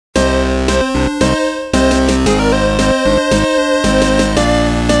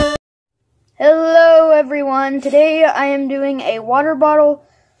everyone. Today I am doing a water bottle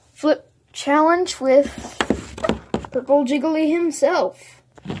flip challenge with Purple Jiggly himself.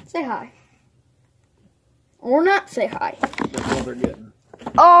 Say hi. Or not say hi. That's all they're getting.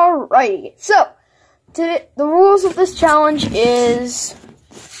 Alrighty. So, today, the rules of this challenge is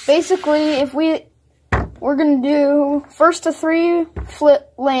basically we're going to do first to 3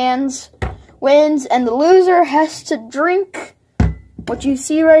 flip lands wins, and the loser has to drink what you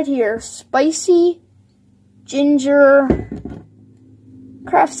see right here, spicy ginger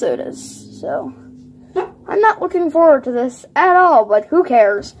craft sodas. So, I'm not looking forward to this at all, but who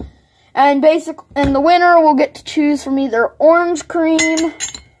cares? And the winner will get to choose from either orange cream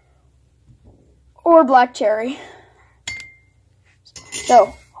or black cherry.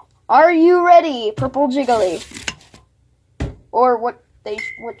 So, are you ready, Purple Jiggly? Or what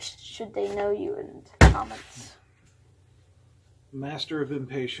should they know you in the comments? Master of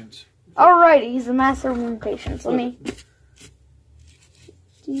impatience. Alrighty, he's the master of impatience. Let me.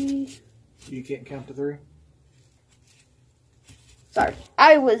 You can't count to 3? Sorry,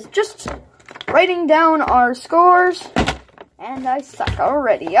 I was just writing down our scores, and I suck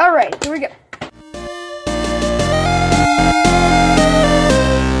already. Alright, here we go.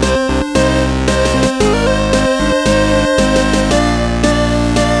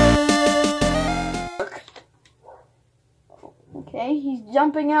 Okay, he's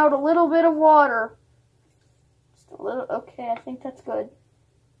jumping out a little bit of water. Just a little. Okay, I think that's good.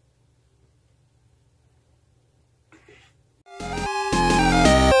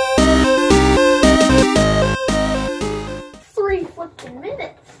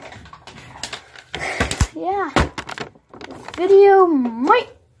 Minutes. Yeah. This video might.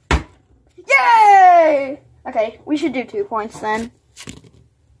 Yay! Okay, we should do 2 points then.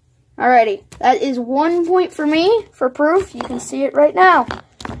 Alrighty. That is 1 point for me. For proof, you can see it right now.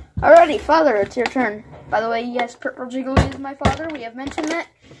 Alrighty, Father, it's your turn. By the way, yes, Purple Jiggly is my father. We have mentioned that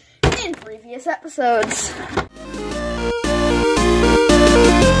in previous episodes.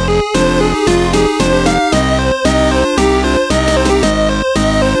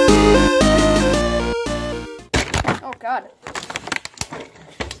 God.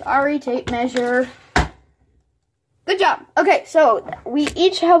 Sorry, tape measure. Good job. Okay, so we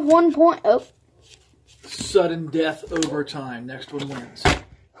each have 1 point. Oh. Sudden death overtime. Next one wins.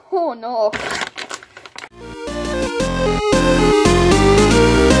 Oh, no.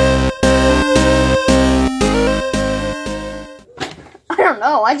 I don't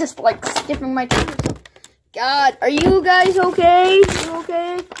know. I just like skipping my turn. God, are you guys okay? You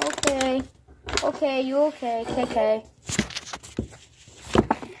okay? Okay. Okay, you okay? KK.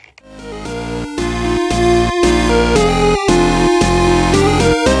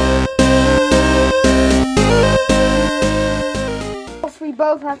 We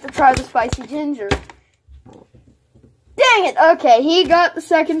both have to try the spicy ginger. Dang it! Okay, he got the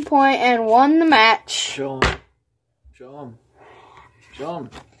 2nd point and won the match. Show him. Show him. Show him.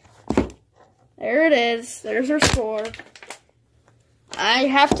 There it is. There's her score. I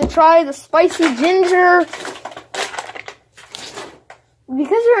have to try the spicy ginger.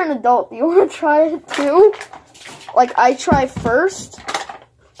 Because you're an adult, do you want to try it too? Like I try first,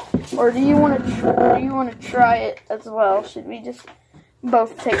 or do you want to try it as well? Should we just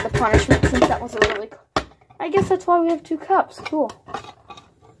both take the punishment since that was a really? I guess that's why we have 2 cups. Cool.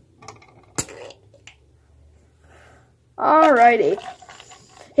 Alrighty.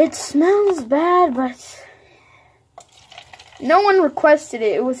 It smells bad, but no one requested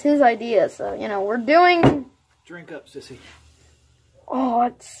it. It was his idea, so, you know, we're doing... Drink up, sissy. Oh,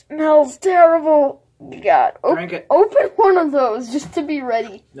 it smells terrible. God. Drink it. Open one of those just to be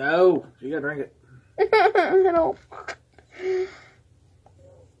ready. No, you gotta drink it. I don't...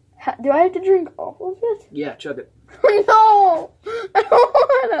 Do I have to drink all of it? Yeah, chug it. No! I don't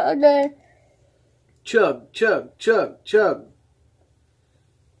want to. Okay. Chug, chug, chug, chug.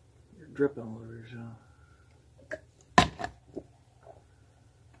 You're dripping all over yourself.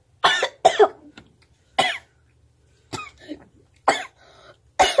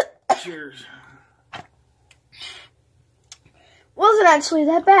 Cheers. Wasn't actually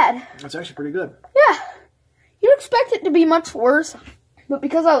that bad. That's actually pretty good. Yeah. You'd expect it to be much worse, but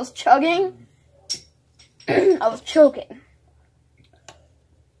because I was chugging, I was choking.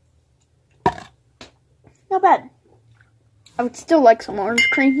 Not bad. I would still like some orange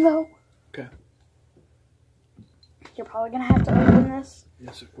cream, though. Okay. You're probably going to have to open this.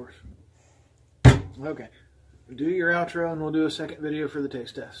 Yes, of course. Okay. Do your outro, and we'll do a 2nd video for the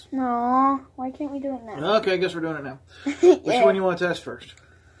taste test. No, why can't we do it now? Okay, I guess we're doing it now. Yeah. Which one you want to test first?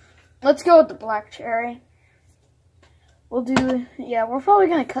 Let's go with the black cherry. We'll do, yeah, we're probably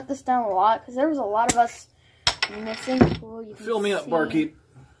going to cut this down a lot because there was a lot of us missing. Well, you can Fill me up, see. barkeep.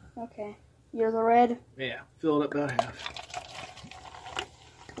 Okay. You're the red. Yeah, fill it up about half.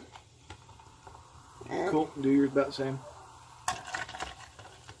 Cool. Do yours about the same.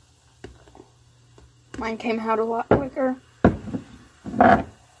 Mine came out a lot quicker.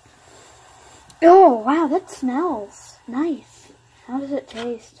 Oh, wow, that smells nice. How does it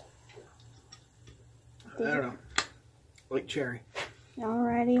taste? I don't know. Like cherry.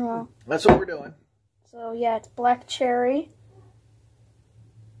 Alrighty, well. That's what we're doing. So, yeah, it's black cherry.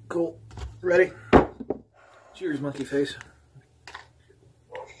 Cool. Ready? Cheers, monkey face.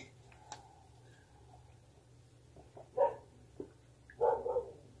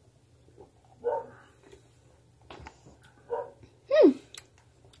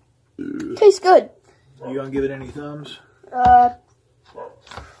 Tastes good. You gonna give it any thumbs?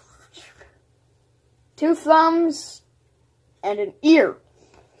 2 thumbs and an ear.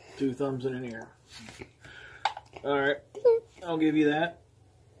 2 thumbs and an ear. Alright. I'll give you that.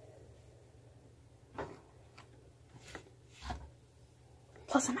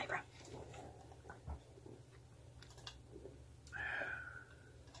 Plus an eyebrow.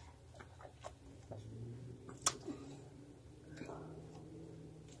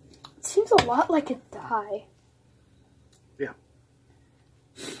 It seems a lot like a dye. Yeah.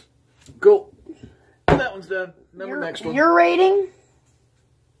 Cool. That one's done. Number next one. Your rating?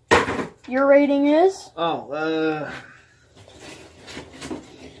 Your rating is? Oh,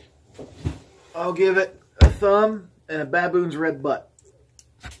 I'll give it a thumb and a baboon's red butt.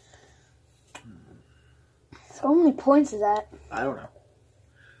 How many points is that? I don't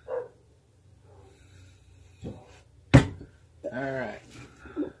know. Alright.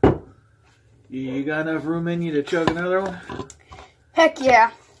 You got enough room in you to chug another one? Heck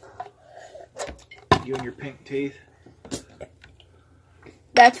yeah. You and your pink teeth.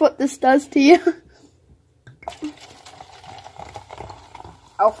 That's what this does to you.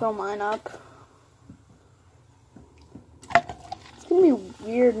 I'll fill mine up. It's gonna be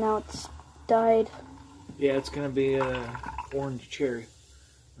weird now it's dyed. Yeah, it's gonna be orange cherry.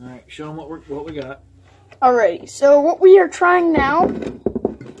 Alright, show them what we got. Alrighty, so what we are trying now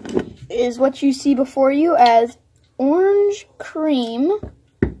is what you see before you as orange cream.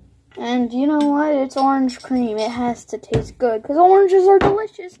 And you know what? It's orange cream. It has to taste good because oranges are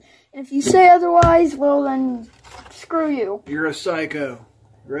delicious. And if you say otherwise, well then, screw you. You're a psycho.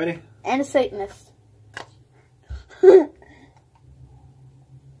 Ready? And a Satanist.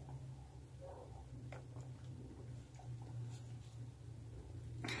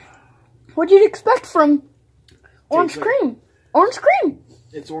 What'd you expect from orange cream? Orange cream!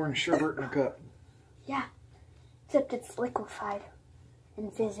 It's orange sherbet in a cup. Yeah, except it's liquefied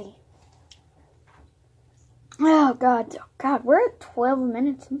and fizzy. Oh God, we're at 12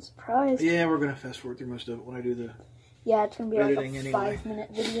 minutes. I'm surprised. Yeah, we're gonna fast forward through most of it when I do the. Yeah, it's gonna be like a editing anyway.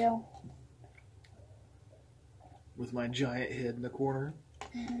 5-minute video. With my giant head in the corner.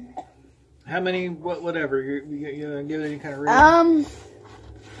 How many? Whatever. You gonna give it any kind of rating?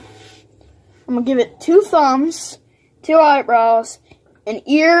 I'm gonna give it 2 thumbs, 2 eyebrows, an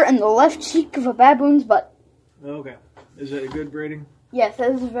ear, and the left cheek of a baboon's butt. Okay. Is that a good rating? Yes,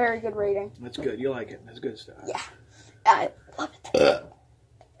 that is a very good rating. That's good. You like it. That's good stuff. Yeah, I love it.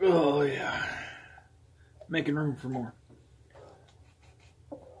 Oh, yeah. Making room for more.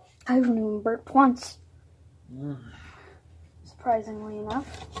 I haven't even burped once. Mm. Surprisingly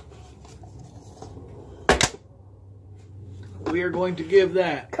enough. We are going to give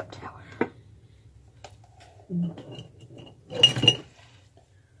that Cup tower.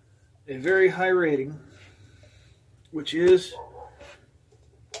 a very high rating, which is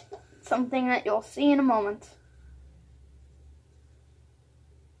Something that you'll see in a moment.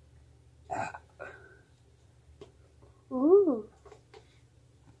 Ooh.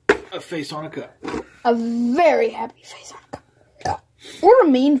 a face on a cup. A very happy face on a cup. Or a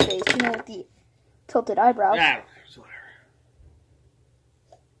mean face, you know, with the tilted eyebrows. Ah, whatever.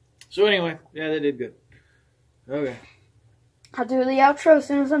 So anyway, yeah, they did good. Okay. I'll do the outro as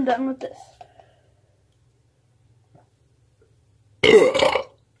soon as I'm done with this.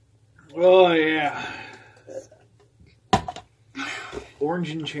 Oh, yeah.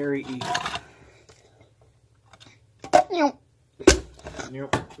 Orange and cherry E.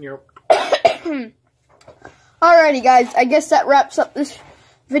 Nope. Nope. Alrighty, guys. I guess that wraps up this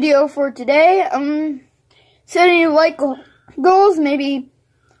video for today. Set any like goals, maybe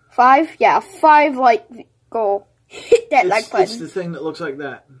 5? Yeah, 5 like goal. Hit that like button. It's the thing that looks like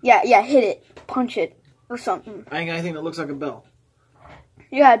that. Yeah, hit it. Punch it. Or something. I ain't got anything that looks like a bell.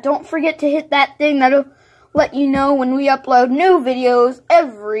 Yeah, don't forget to hit that thing. That'll let you know when we upload new videos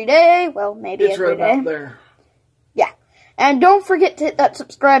every day. Well, maybe It's every right day. about there. And don't forget to hit that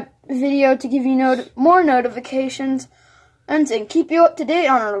subscribe video to give you more notifications and keep you up to date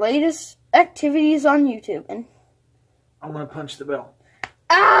on our latest activities on YouTube. And I'm going to punch the bell.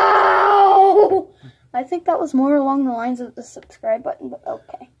 ow! I think that was more along the lines of the subscribe button, but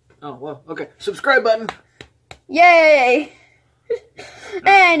okay. Oh, well, okay. Subscribe button. Yay!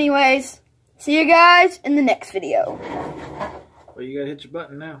 Anyways, see you guys in the next video. Well, you got to hit your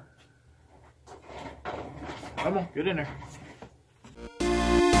button now. Come on, get in there.